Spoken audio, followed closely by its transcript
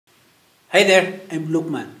Hi there, I'm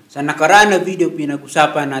Lucman. Sa nakaraan na video,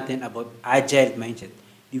 pinag-usapan natin about Agile Mindset.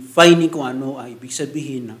 Defining kung ano ang ibig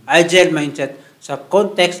sabihin ng Agile Mindset sa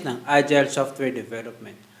context ng Agile Software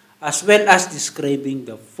Development, as well as describing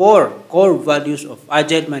the 4 core values of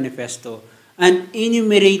Agile Manifesto and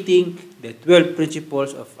enumerating the 12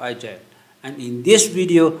 principles of Agile. And in this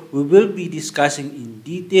video, we will be discussing in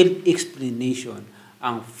detailed explanation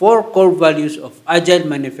ang 4 core values of Agile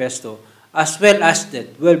Manifesto as well as the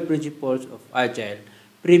 12 principles of Agile,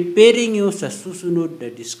 preparing you sa susunod na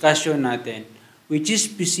discussion natin which is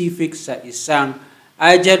specific sa isang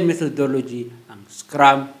Agile methodology, ang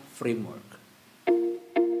Scrum Framework.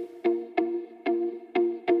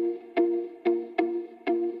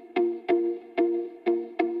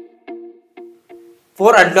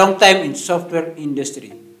 For a long time in software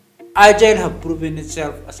industry, Agile have proven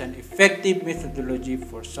itself as an effective methodology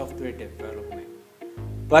for software development.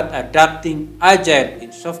 But adapting Agile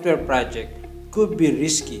in software project could be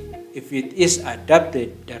risky if it is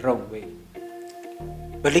adapted the wrong way.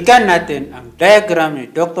 Balikan natin ang diagram ni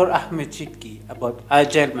Dr. Ahmed Sidki about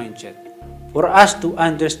Agile Mindset for us to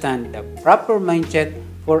understand the proper mindset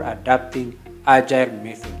for adapting Agile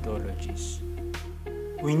methodologies.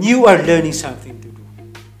 When you are learning something to do,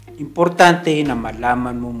 importante na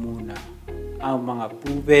malaman mo muna ang mga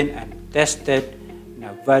proven and tested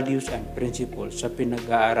na values and principles sa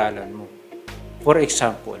pinag-aaralan mo. For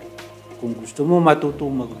example, kung gusto mo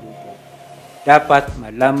matutong magluto, dapat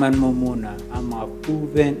malaman mo muna ang mga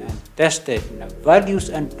proven and tested na values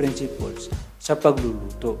and principles sa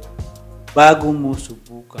pagluluto bago mo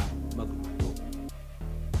subukan magluto.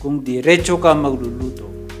 Kung diretso ka magluluto,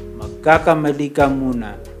 magkakamali ka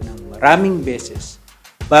muna ng maraming beses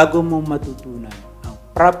bago mo matutunan ang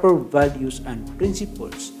proper values and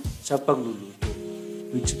principles sa pagluluto,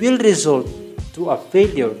 which will result to a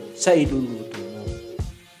failure sa iluluto mo.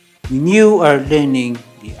 When you are learning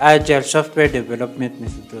the Agile software development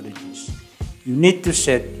methodologies, you need to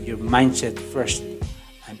set your mindset first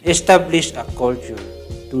and establish a culture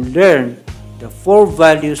to learn the 4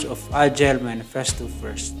 values of Agile Manifesto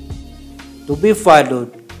first, to be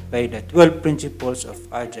followed by the 12 principles of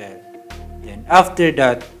Agile. Then after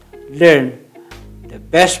that, learn the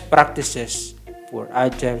best practices for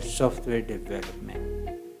Agile software development.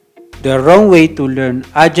 The wrong way to learn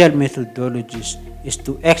Agile methodologies is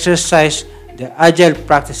to exercise the Agile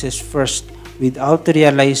practices first without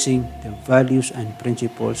realizing the values and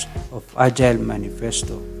principles of Agile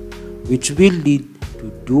Manifesto, which will lead to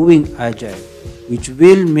doing Agile, which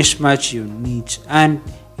will mismatch your needs and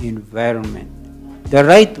environment. The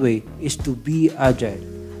right way is to be Agile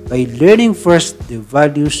by learning first the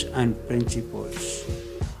values and principles,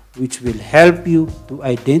 which will help you to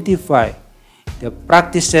identify the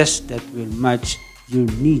practices that will match your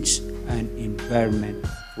needs and environment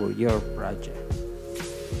for your project.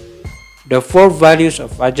 The 4 values of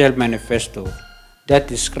Agile Manifesto that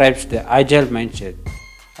describes the Agile mindset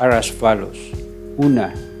are as follows.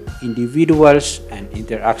 Una, individuals and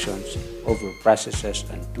interactions over processes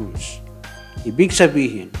and tools. Ibig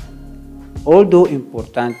sabihin, although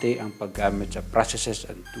importante ang paggamit sa processes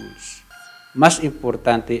and tools, mas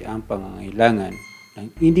importante ang pangangailangan ng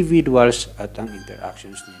individuals at ang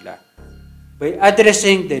interactions nila. By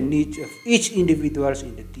addressing the needs of each individuals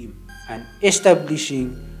in the team and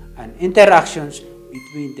establishing an interactions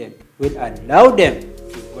between them will allow them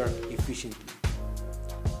to work efficiently.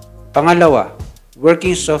 Pangalawa,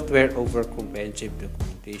 working software over comprehensive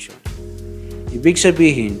documentation. Ibig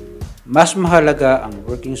sabihin, mas mahalaga ang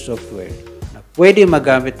working software na pwede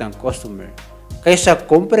magamit ng customer kaysa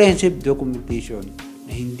comprehensive documentation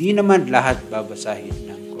na hindi naman lahat babasahin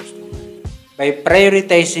ng customer. By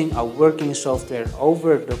prioritizing a working software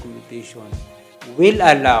over documentation will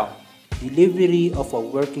allow delivery of a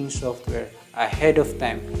working software ahead of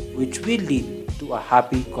time, which will lead to a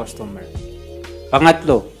happy customer.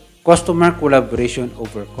 Pangatlo, customer collaboration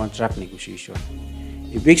over contract negotiation.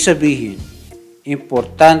 Ibig sabihin,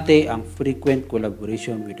 importante ang frequent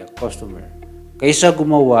collaboration with the customer kaysa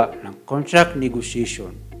gumawa ng contract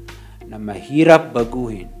negotiation na mahirap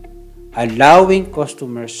baguhin, allowing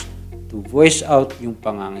customers to voice out yung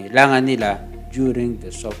pangangailangan nila during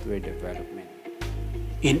the software development.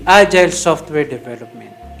 In Agile software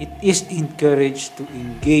development, it is encouraged to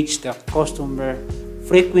engage the customer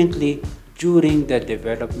frequently during the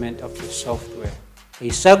development of the software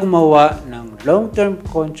kaysa gumawa ng long-term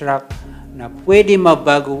contract na pwede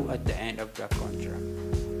mabago at the end of the contract,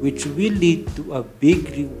 which will lead to a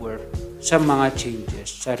big rework sa mga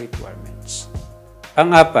changes sa requirements.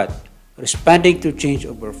 Pang-apat, responding to change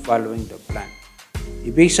over following the plan.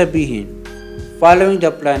 Ibig sabihin, following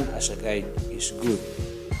the plan as a guide is good,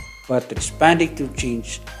 but responding to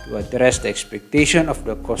change to address the expectation of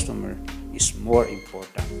the customer is more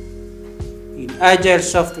important. In Agile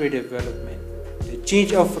software development, the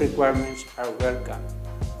change of requirements are welcomed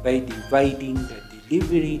by dividing the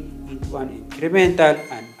delivery into an incremental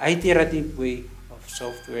and iterative way of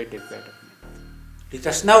software development. Let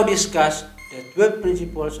us now discuss the 12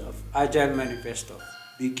 principles of Agile Manifesto,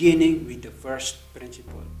 beginning with the first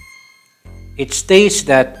principle. It states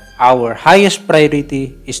that our highest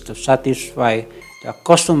priority is to satisfy the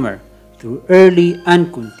customer through early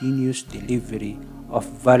and continuous delivery of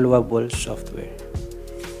valuable software.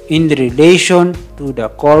 In relation to the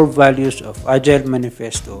core values of Agile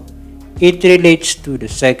Manifesto, it relates to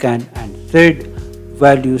the second and third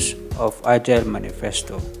values of Agile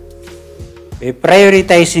Manifesto. By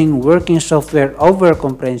prioritizing working software over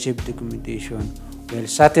comprehensive documentation, will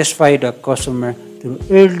satisfy the customer through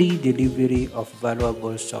early delivery of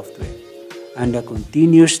valuable software, and the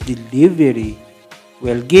continuous delivery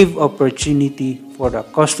will give opportunity for the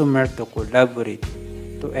customer to collaborate,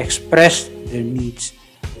 to express their needs,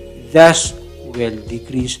 thus will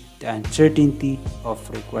decrease the uncertainty of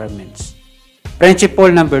requirements.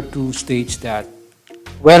 Principle number 2 states that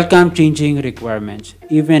welcome changing requirements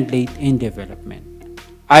even late in development.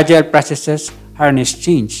 Agile processes harness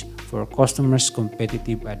change for customers'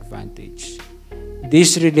 competitive advantage.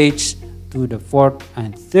 This relates to the fourth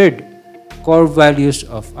and third core values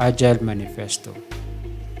of Agile Manifesto.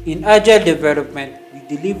 In Agile development, we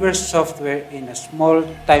deliver software in a small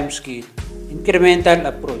timescale, incremental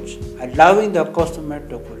approach, allowing the customer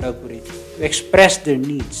to collaborate to express their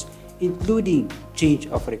needs, including change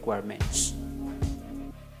of requirements.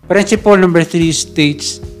 Principle number 3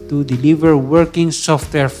 states to deliver working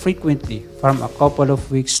software frequently from a couple of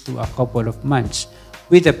weeks to a couple of months,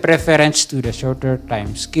 with a preference to the shorter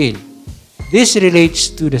time scale. This relates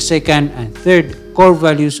to the second and third core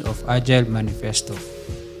values of Agile Manifesto.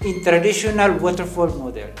 In traditional waterfall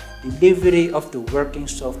model, delivery of the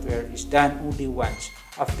working software is done only once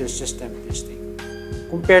after system testing.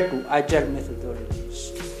 Compared to Agile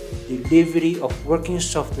methodologies, delivery of working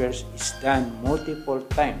software is done multiple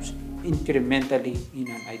times incrementally in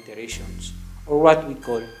an iterations, or what we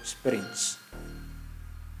call sprints.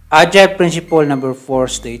 Agile principle number 4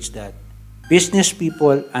 states that business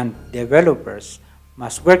people and developers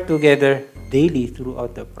must work together daily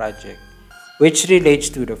throughout the project, which relates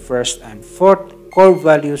to the first and fourth core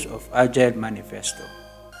values of Agile Manifesto.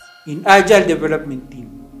 In Agile development team,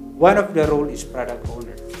 one of the role is product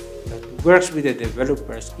owner that works with the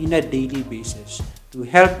developers in a daily basis to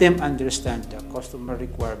help them understand the customer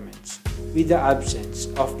requirements with the absence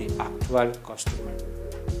of the actual customer.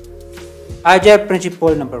 Agile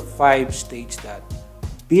principle number 5 states that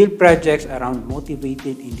build projects around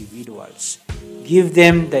motivated individuals, give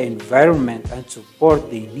them the environment and support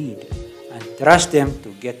they need, and trust them to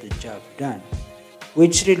get the job done,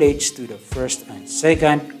 which relates to the first and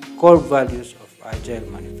second core values of Agile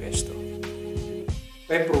Manifesto.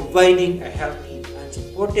 By providing a healthy and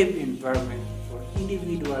supportive environment for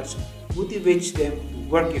individuals, motivates them to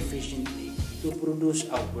work efficiently to produce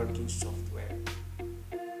a working software.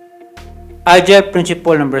 Agile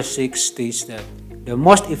principle number 6 states that the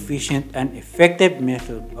most efficient and effective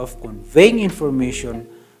method of conveying information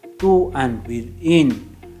to and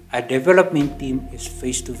within a development team is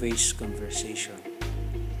face-to-face conversation.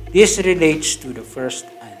 This relates to the first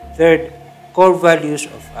and third core values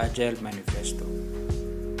of Agile Manifesto.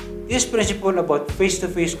 This principle about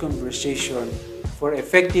face-to-face conversation for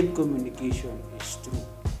effective communication is true,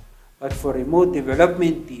 but for remote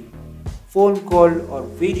development team, phone call or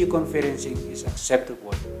video conferencing is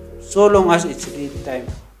acceptable so long as it's real-time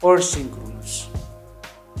or synchronous.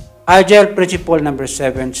 Agile principle number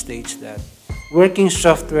 7 states that working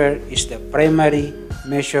software is the primary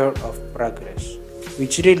measure of progress,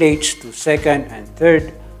 which relates to second and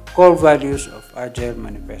third core values of Agile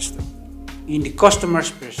Manifesto. In the customer's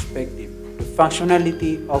perspective, the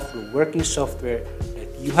functionality of the working software that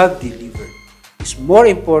you have delivered is more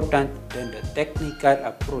important than the technical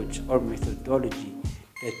approach or methodology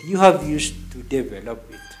that you have used to develop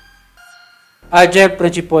it. Agile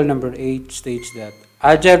principle number 8 states that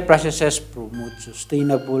Agile processes promote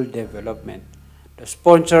sustainable development. The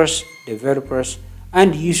sponsors, developers,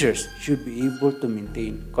 and users should be able to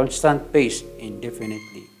maintain constant pace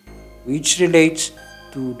indefinitely, which relates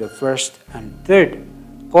to the first and third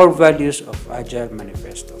core values of Agile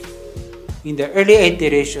Manifesto. In the early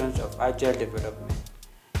iterations of Agile development,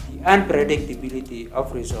 the unpredictability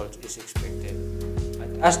of results is expected, but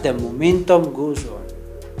as the momentum goes on,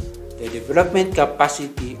 the development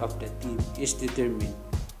capacity of the team is determined,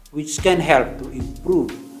 which can help to improve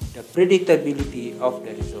the the predictability of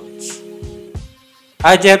the results.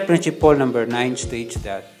 Agile principle number 9 states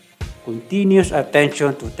that continuous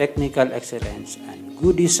attention to technical excellence and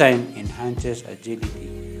good design enhances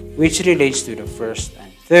agility, which relates to the first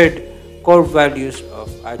and third core values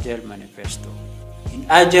of Agile Manifesto. In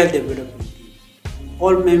Agile development team,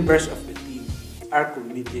 all members of the team are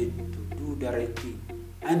committed to do the right thing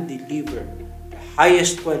and deliver the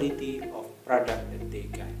highest quality of product that they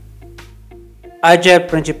can. Agile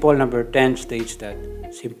principle number 10 states that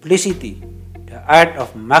simplicity, the art of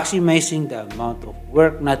maximizing the amount of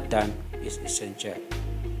work not done, is essential,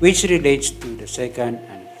 which relates to the second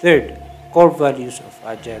and third core values of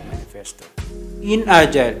Agile Manifesto. In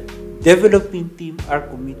Agile, developing teams are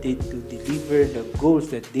committed to deliver the goals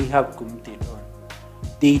that they have committed on.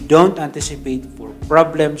 They don't anticipate for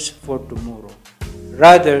problems for tomorrow.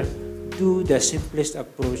 Rather, do the simplest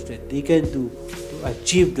approach that they can do to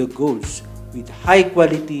achieve the goals with high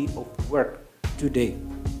quality of work today.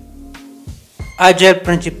 Agile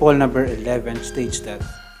principle number 11 states that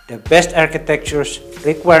the best architectures,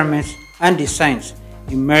 requirements, and designs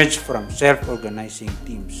emerge from self-organizing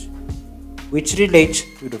teams, which relates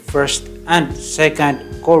to the first and second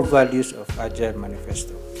core values of Agile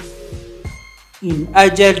Manifesto. In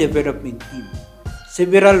Agile development team,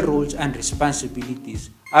 several roles and responsibilities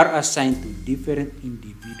are assigned to different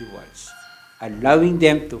individuals, allowing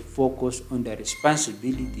them to focus on the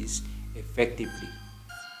responsibilities effectively.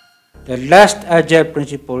 The last Agile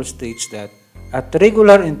principle states that at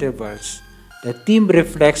regular intervals, the team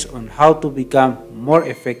reflects on how to become more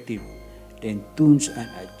effective, then tunes and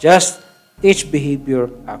adjusts each behavior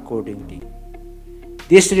accordingly.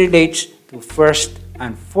 This relates to first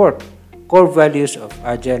and fourth core values of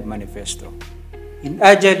Agile Manifesto. In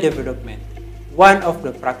Agile development, one of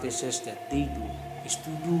the practices that they do is to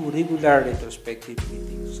do regular retrospective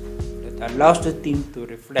meetings that allows the team to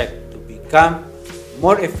reflect to become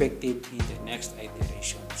more effective in the next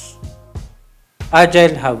iterations.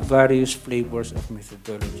 Agile have various flavors of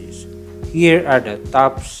methodologies. Here are the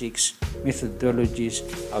top 6 methodologies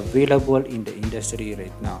available in the industry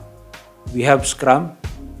right now. We have Scrum,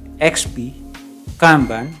 XP,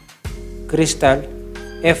 Kanban, Crystal,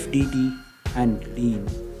 FDD, and Lean.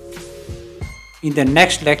 In the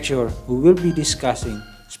next lecture, we will be discussing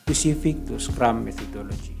specific to Scrum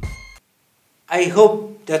methodology. I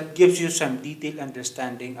hope that gives you some detailed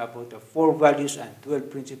understanding about the 4 values and 12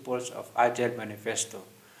 principles of Agile Manifesto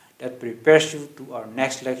that prepares you to our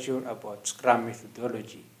next lecture about Scrum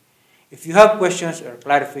methodology. If you have questions or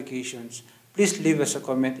clarifications, please leave us a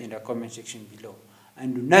comment in the comment section below.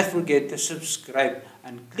 And do not forget to subscribe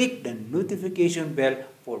and click the notification bell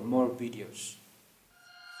for more videos.